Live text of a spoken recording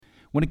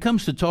When it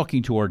comes to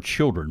talking to our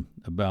children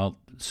about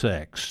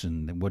sex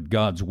and what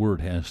God's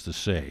Word has to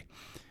say,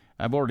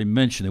 I've already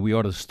mentioned that we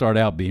ought to start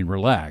out being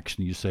relaxed.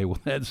 And you say, well,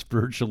 that's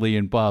virtually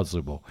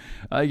impossible.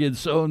 I get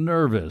so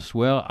nervous.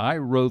 Well, I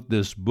wrote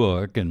this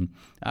book, and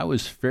I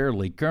was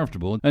fairly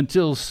comfortable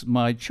until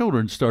my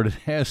children started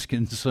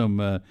asking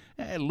some,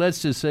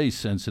 let's just say,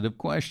 sensitive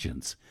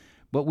questions.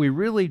 But we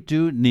really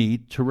do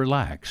need to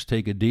relax,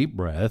 take a deep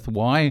breath.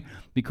 Why?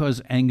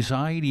 Because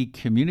anxiety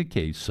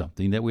communicates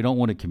something that we don't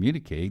want to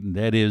communicate, and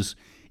that is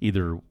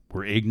either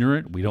we're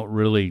ignorant, we don't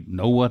really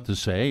know what to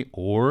say,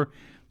 or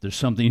there's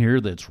something here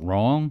that's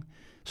wrong.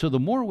 So the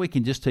more we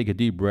can just take a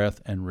deep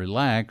breath and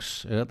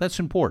relax, that's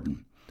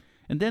important.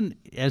 And then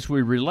as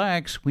we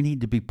relax, we need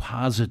to be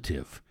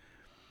positive.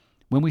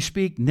 When we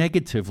speak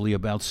negatively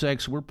about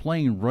sex, we're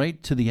playing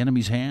right to the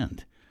enemy's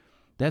hand.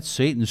 That's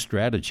Satan's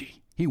strategy.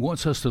 He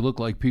wants us to look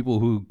like people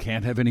who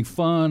can't have any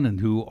fun and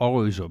who are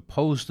always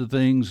opposed to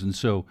things. And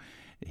so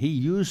he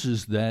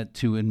uses that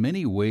to, in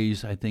many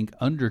ways, I think,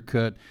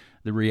 undercut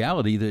the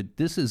reality that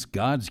this is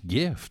God's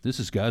gift. This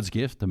is God's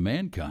gift to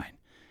mankind.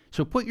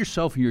 So put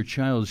yourself in your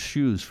child's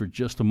shoes for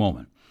just a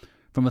moment.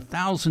 From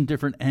 1,000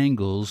 different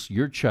angles,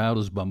 your child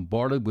is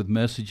bombarded with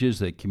messages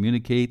that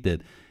communicate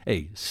that,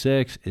 hey,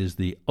 sex is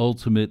the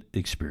ultimate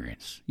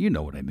experience. You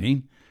know what I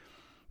mean.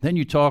 Then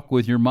you talk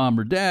with your mom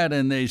or dad,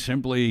 and they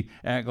simply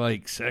act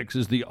like sex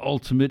is the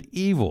ultimate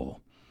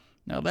evil.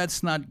 Now,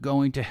 that's not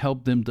going to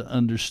help them to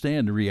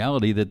understand the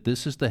reality that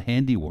this is the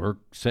handiwork,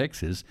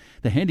 sex is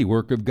the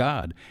handiwork of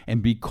God.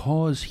 And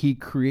because He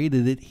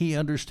created it, He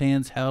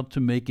understands how to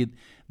make it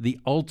the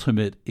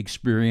ultimate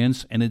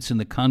experience, and it's in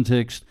the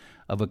context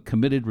of a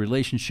committed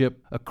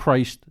relationship, a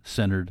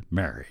Christ-centered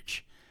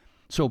marriage.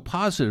 So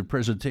positive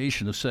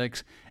presentation of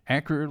sex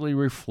accurately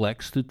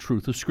reflects the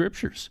truth of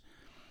Scriptures,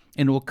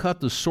 and will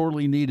cut the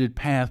sorely needed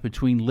path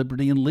between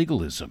liberty and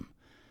legalism.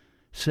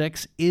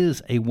 Sex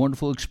is a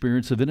wonderful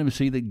experience of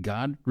intimacy that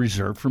God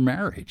reserved for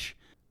marriage.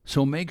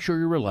 So make sure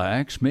you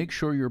relax, make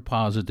sure you're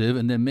positive,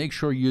 and then make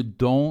sure you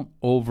don't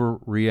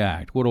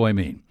overreact. What do I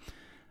mean?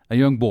 A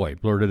young boy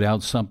blurted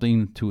out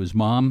something to his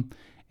mom,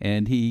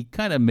 and he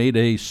kind of made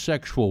a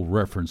sexual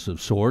reference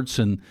of sorts,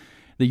 and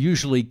the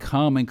usually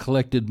calm and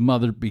collected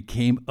mother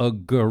became a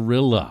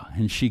gorilla,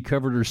 and she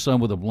covered her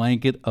son with a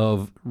blanket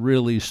of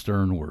really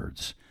stern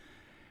words.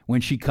 When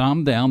she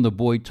calmed down, the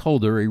boy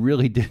told her he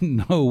really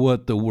didn't know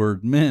what the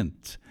word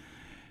meant.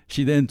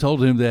 She then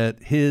told him that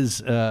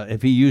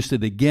if he used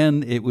it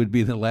again, it would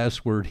be the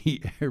last word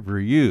he ever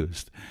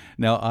used.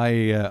 Now,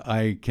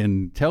 I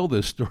can tell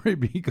this story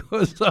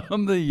because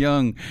I'm the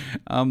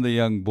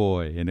young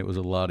boy, and it was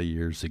a lot of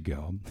years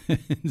ago.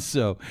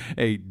 So,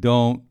 hey,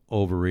 don't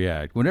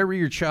overreact. Whenever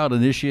your child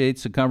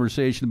initiates a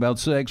conversation about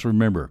sex,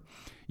 remember,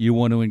 you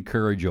want to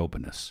encourage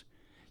openness.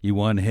 You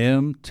want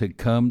him to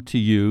come to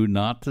you,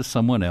 not to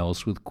someone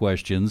else, with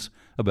questions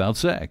about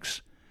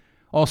sex.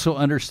 Also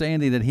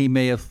understanding that he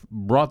may have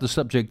brought the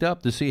subject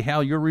up to see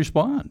how you'll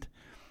respond.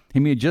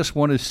 He may just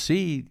want to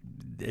see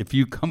if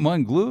you come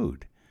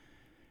unglued.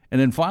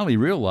 And then finally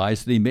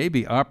realize that he may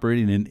be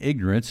operating in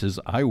ignorance, as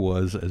I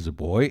was as a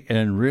boy,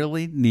 and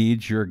really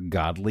needs your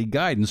godly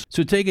guidance.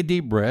 So take a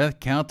deep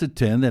breath, count to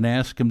 10, then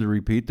ask him to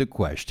repeat the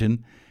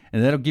question,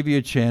 and that'll give you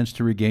a chance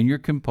to regain your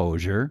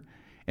composure.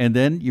 And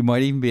then you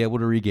might even be able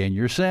to regain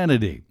your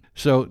sanity.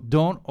 So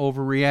don't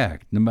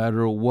overreact, no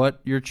matter what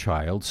your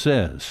child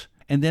says.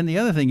 And then the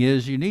other thing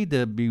is you need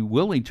to be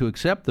willing to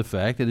accept the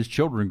fact that as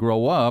children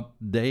grow up,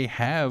 they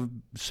have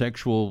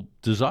sexual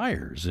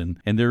desires and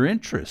their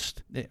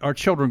interest. Our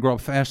children grow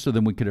up faster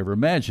than we could ever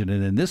imagine.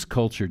 And in this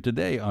culture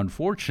today,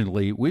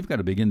 unfortunately, we've got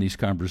to begin these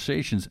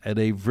conversations at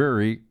a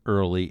very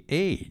early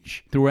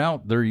age.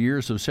 Throughout their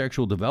years of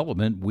sexual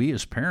development, we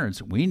as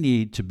parents, we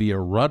need to be a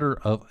rudder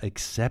of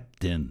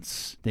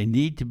acceptance. They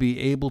need to be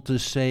able to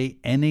say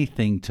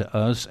anything to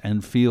us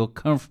and feel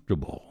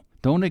comfortable.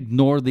 Don't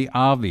ignore the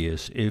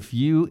obvious. If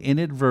you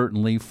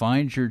inadvertently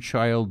find your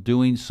child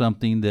doing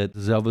something that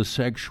is of a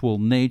sexual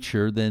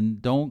nature, then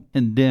don't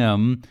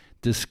condemn,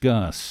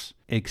 discuss,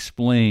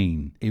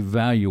 explain,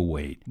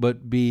 evaluate,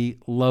 but be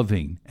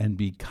loving and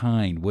be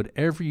kind.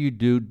 Whatever you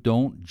do,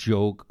 don't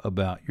joke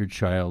about your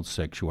child's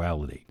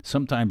sexuality.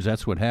 Sometimes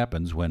that's what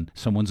happens when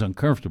someone's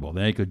uncomfortable.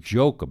 They make a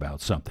joke about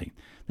something.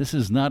 This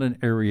is not an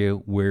area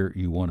where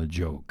you want to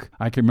joke.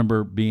 I can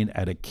remember being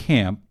at a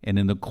camp, and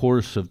in the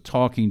course of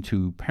talking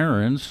to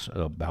parents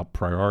about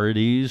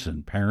priorities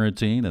and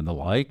parenting and the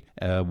like,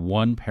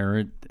 one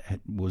parent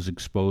was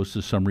exposed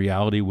to some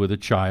reality with a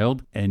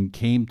child and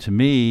came to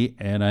me,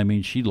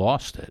 and she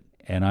lost it.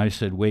 And I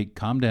said, wait,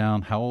 calm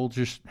down. How old's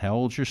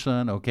your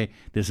son? Okay,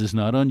 this is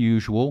not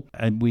unusual,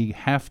 and we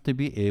have to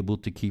be able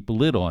to keep a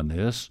lid on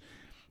this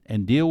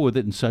and deal with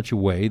it in such a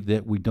way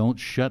that we don't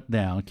shut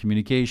down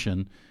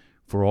communication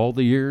for all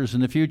the years in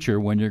the future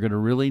when you're going to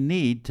really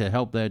need to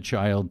help that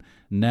child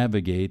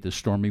navigate the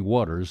stormy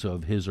waters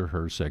of his or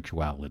her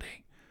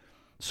sexuality.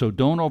 So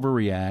don't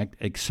overreact,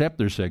 accept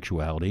their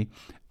sexuality,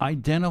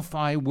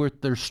 identify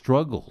with their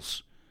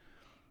struggles.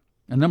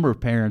 A number of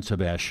parents have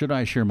asked, should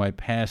I share my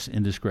past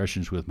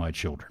indiscretions with my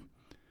children?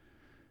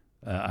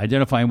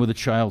 Identifying with a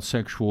child's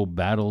sexual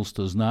battles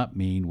does not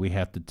mean we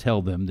have to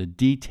tell them the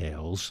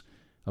details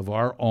of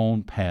our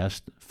own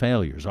past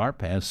failures, our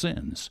past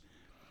sins.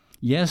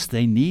 Yes,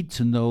 they need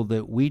to know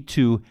that we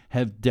too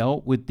have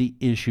dealt with the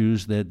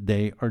issues that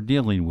they are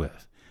dealing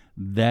with.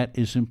 That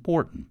is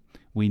important.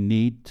 We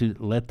need to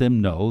let them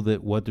know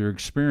that what they're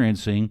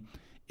experiencing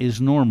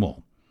is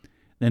normal.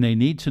 And they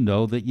need to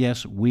know that,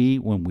 yes,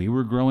 when we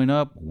were growing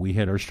up, we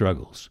had our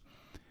struggles.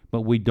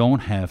 But we don't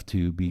have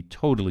to be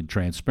totally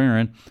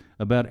transparent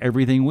about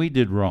everything we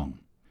did wrong.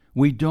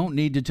 We don't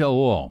need to tell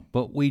all,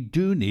 but we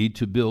do need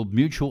to build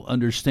mutual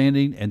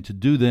understanding, and to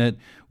do that,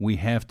 we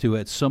have to,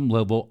 at some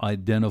level,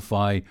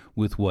 identify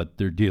with what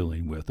they're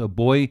dealing with. A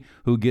boy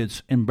who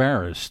gets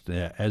embarrassed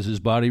as his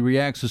body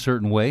reacts a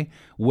certain way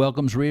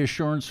welcomes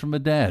reassurance from a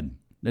dad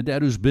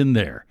who's been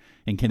there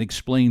and can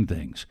explain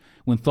things.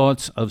 When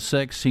thoughts of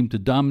sex seem to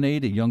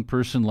dominate, a young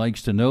person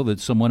likes to know that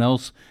someone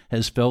else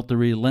has felt the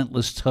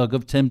relentless tug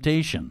of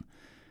temptation.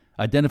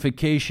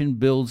 Identification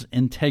builds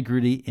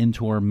integrity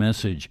into our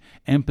message.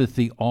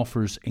 Empathy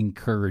offers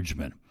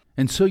encouragement.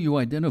 And so you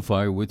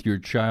identify with your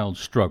child's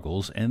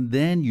struggles, and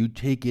then you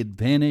take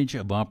advantage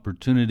of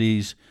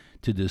opportunities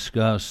to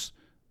discuss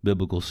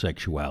biblical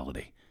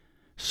sexuality.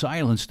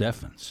 Silence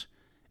deafens.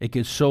 It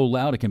gets so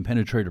loud it can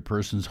penetrate a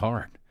person's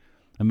heart.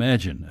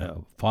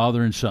 Imagine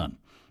father and son.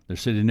 They're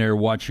sitting there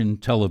watching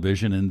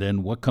television, and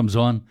then what comes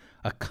on?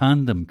 A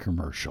condom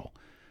commercial.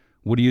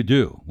 What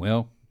do?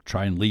 Well,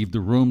 try and leave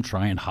the room,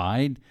 try and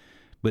hide,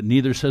 but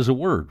neither says a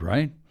word,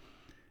 right?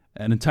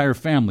 An entire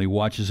family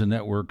watches a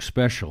network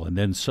special, and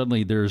then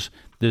suddenly there's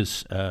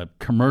this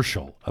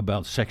commercial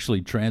about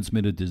sexually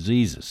transmitted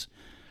diseases.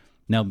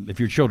 Now, if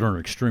your children are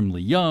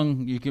extremely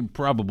young, you can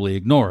probably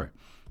ignore it.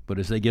 But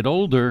as they get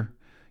older,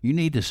 you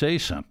need to say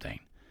something.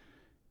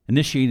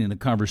 Initiating a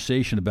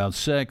conversation about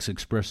sex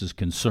expresses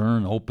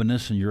concern,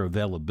 openness, and your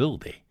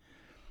availability.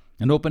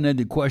 An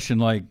open-ended question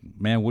like,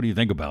 man, what do you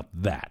think about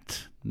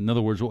that? In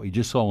other words, what you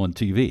just saw on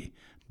TV.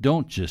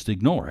 Don't just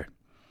ignore it.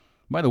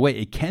 By the way,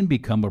 it can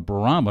become a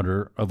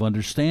barometer of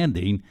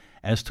understanding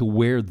as to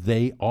where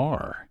they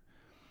are.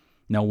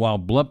 Now, while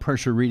blood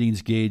pressure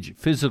readings gauge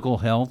physical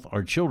health,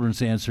 our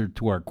children's answer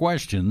to our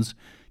questions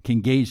can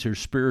gauge their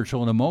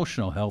spiritual and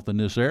emotional health in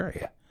this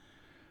area.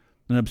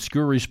 An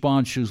obscure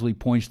response usually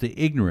points to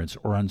ignorance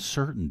or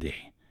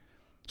uncertainty.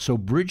 So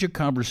bridge a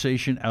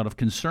conversation out of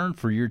concern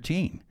for your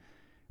teen,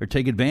 or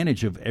take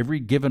advantage of every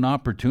given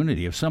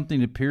opportunity. If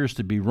something appears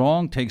to be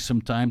wrong, take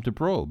some time to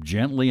probe,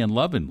 gently and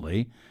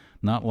lovingly,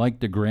 not like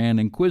the Grand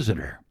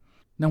Inquisitor.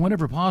 Now,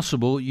 whenever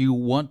possible, you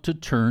want to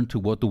turn to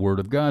what the Word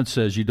of God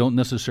says. You don't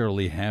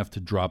necessarily have to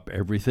drop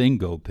everything,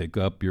 go pick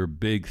up your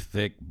big,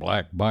 thick,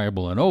 black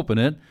Bible and open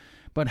it,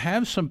 but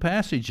have some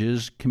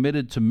passages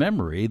committed to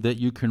memory that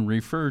you can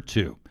refer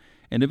to.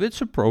 And if it's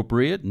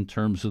appropriate in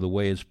terms of the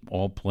way it's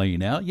all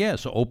playing out,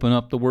 yes, open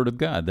up the Word of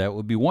God. That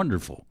would be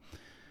wonderful.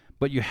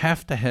 But you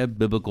have to have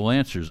biblical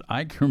answers.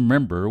 I can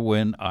remember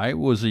when I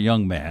was a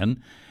young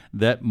man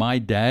that my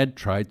dad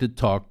tried to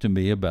talk to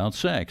me about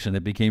sex, and he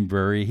became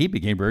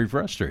very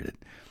frustrated.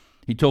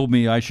 He told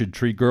me I should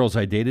treat girls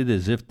I dated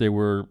as if they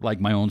were like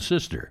my own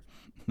sister.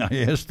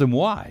 I asked him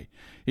why.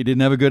 He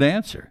didn't have a good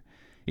answer.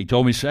 He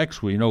told me sex,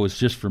 it's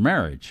just for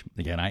marriage.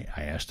 Again, I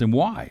asked him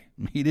why.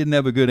 He didn't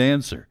have a good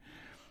answer.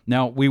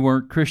 Now, we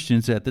weren't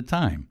Christians at the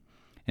time,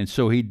 and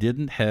so he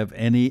didn't have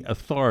any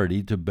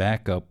authority to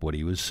back up what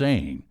he was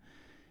saying.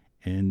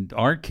 In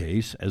our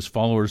case, as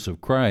followers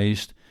of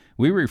Christ,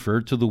 we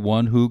refer to the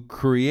one who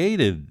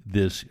created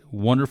this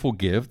wonderful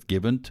gift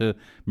given to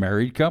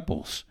married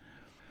couples.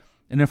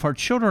 And if our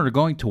children are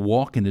going to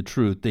walk in the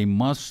truth, they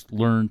must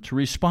learn to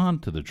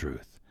respond to the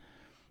truth.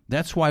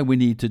 That's why we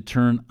need to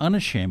turn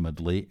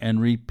unashamedly and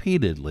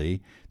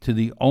repeatedly to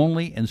the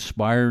only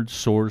inspired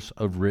source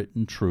of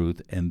written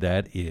truth, and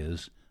that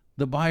is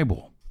the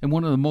Bible. And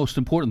one of the most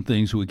important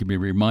things we can be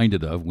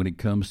reminded of when it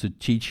comes to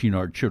teaching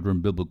our children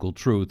biblical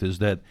truth is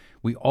that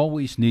we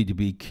always need to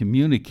be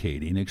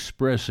communicating,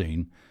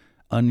 expressing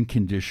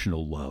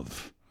unconditional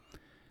love.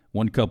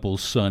 One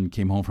couple's son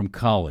came home from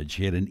college.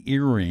 He had an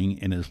earring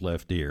in his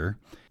left ear.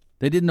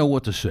 They didn't know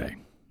what to say.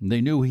 They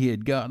knew he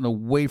had gotten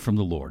away from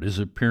the Lord. His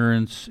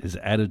appearance, his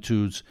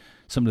attitudes,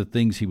 some of the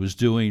things he was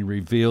doing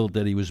revealed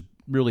that he was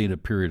really in a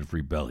period of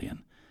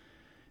rebellion.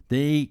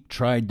 They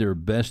tried their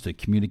best to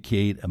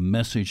communicate a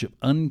message of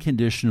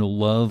unconditional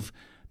love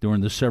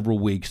during the several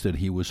weeks that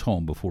he was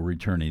home before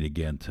returning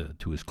again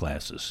to his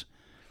classes.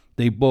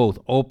 They both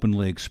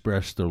openly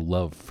expressed their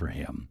love for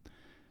him.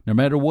 No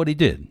matter what he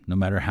did, no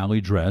matter how he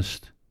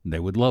dressed, they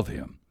would love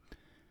him.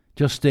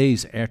 Just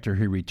days after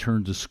he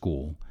returned to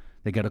school,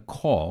 they got a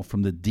call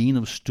from the dean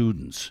of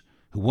students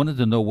who wanted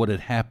to know what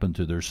had happened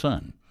to their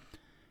son.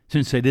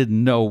 Since they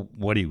didn't know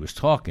what he was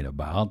talking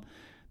about,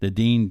 the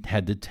dean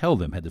had to tell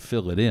them, had to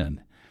fill it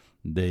in.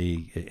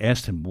 They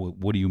asked him,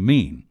 what do you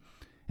mean?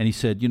 And he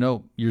said,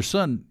 your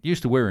son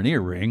used to wear an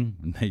earring.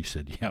 And they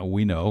said, yeah,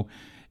 we know.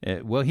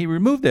 Well, he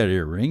removed that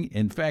earring.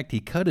 In fact, he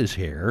cut his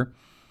hair,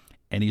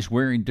 and he's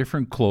wearing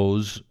different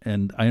clothes,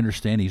 and I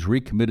understand he's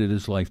recommitted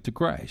his life to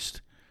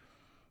Christ.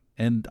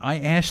 And I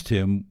asked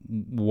him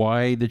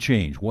why the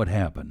change, what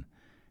happened.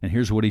 And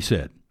here's what he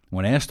said.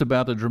 When asked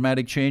about the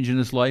dramatic change in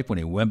his life when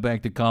he went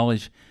back to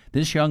college,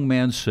 this young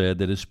man said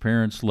that his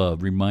parents'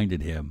 love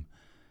reminded him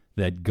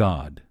that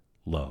God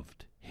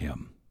loved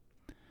him.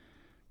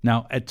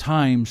 Now, at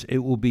times, it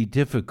will be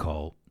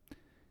difficult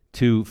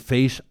to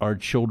face our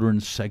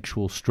children's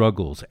sexual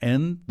struggles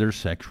and their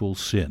sexual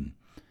sin,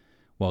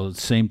 while at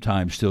the same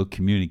time still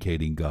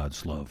communicating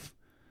God's love.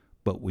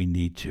 But we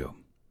need to.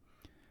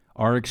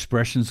 Our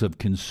expressions of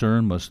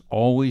concern must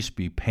always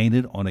be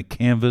painted on a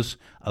canvas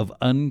of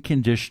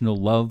unconditional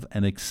love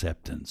and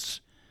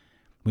acceptance.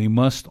 We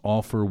must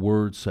offer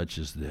words such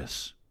as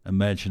this.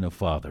 Imagine a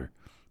father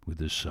with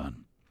his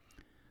son.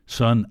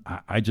 Son,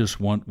 I just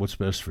want what's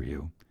best for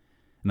you,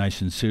 and I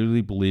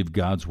sincerely believe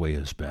God's way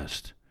is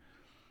best.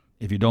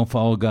 If you don't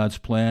follow God's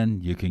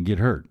plan, you can get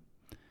hurt,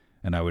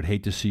 and I would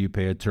hate to see you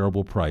pay a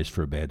terrible price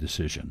for a bad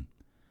decision.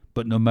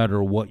 But no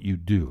matter what you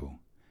do,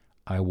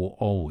 I will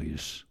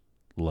always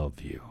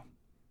love you.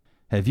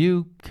 Have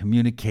you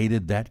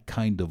communicated that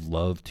kind of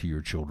love to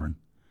your children?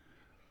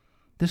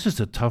 This is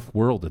a tough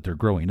world that they're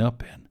growing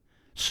up in.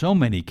 So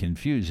many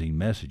confusing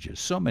messages,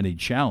 so many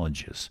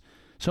challenges,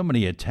 so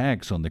many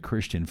attacks on the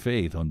Christian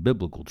faith, on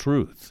biblical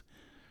truth.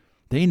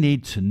 They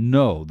need to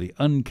know the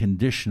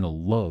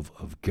unconditional love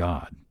of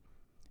God.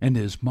 And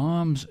as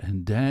moms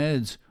and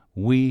dads,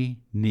 we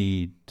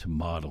need to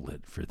model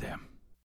it for them.